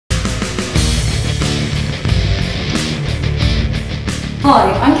Hi,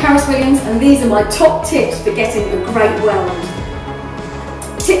 I'm Caris Williams and these are my top tips for getting a great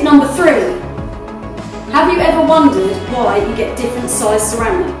weld. Tip number 3. Have you ever wondered why you get different sized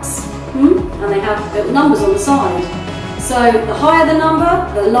ceramics? And they have little numbers on the side. So the higher the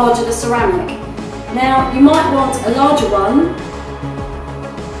number, the larger the ceramic. Now you might want a larger one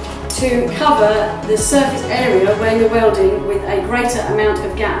to cover the surface area where you're welding with a greater amount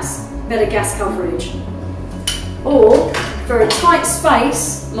of gas, better gas coverage. Or for a tight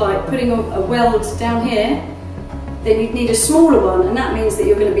space, like putting a weld down here, then you'd need a smaller one, and that means that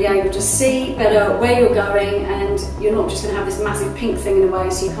you're going to be able to see better where you're going, and you're not just going to have this massive pink thing in the way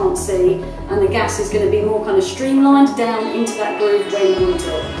so you can't see, and the gas is going to be more kind of streamlined down into that groove where you want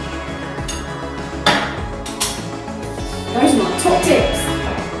it. Those are my top tips.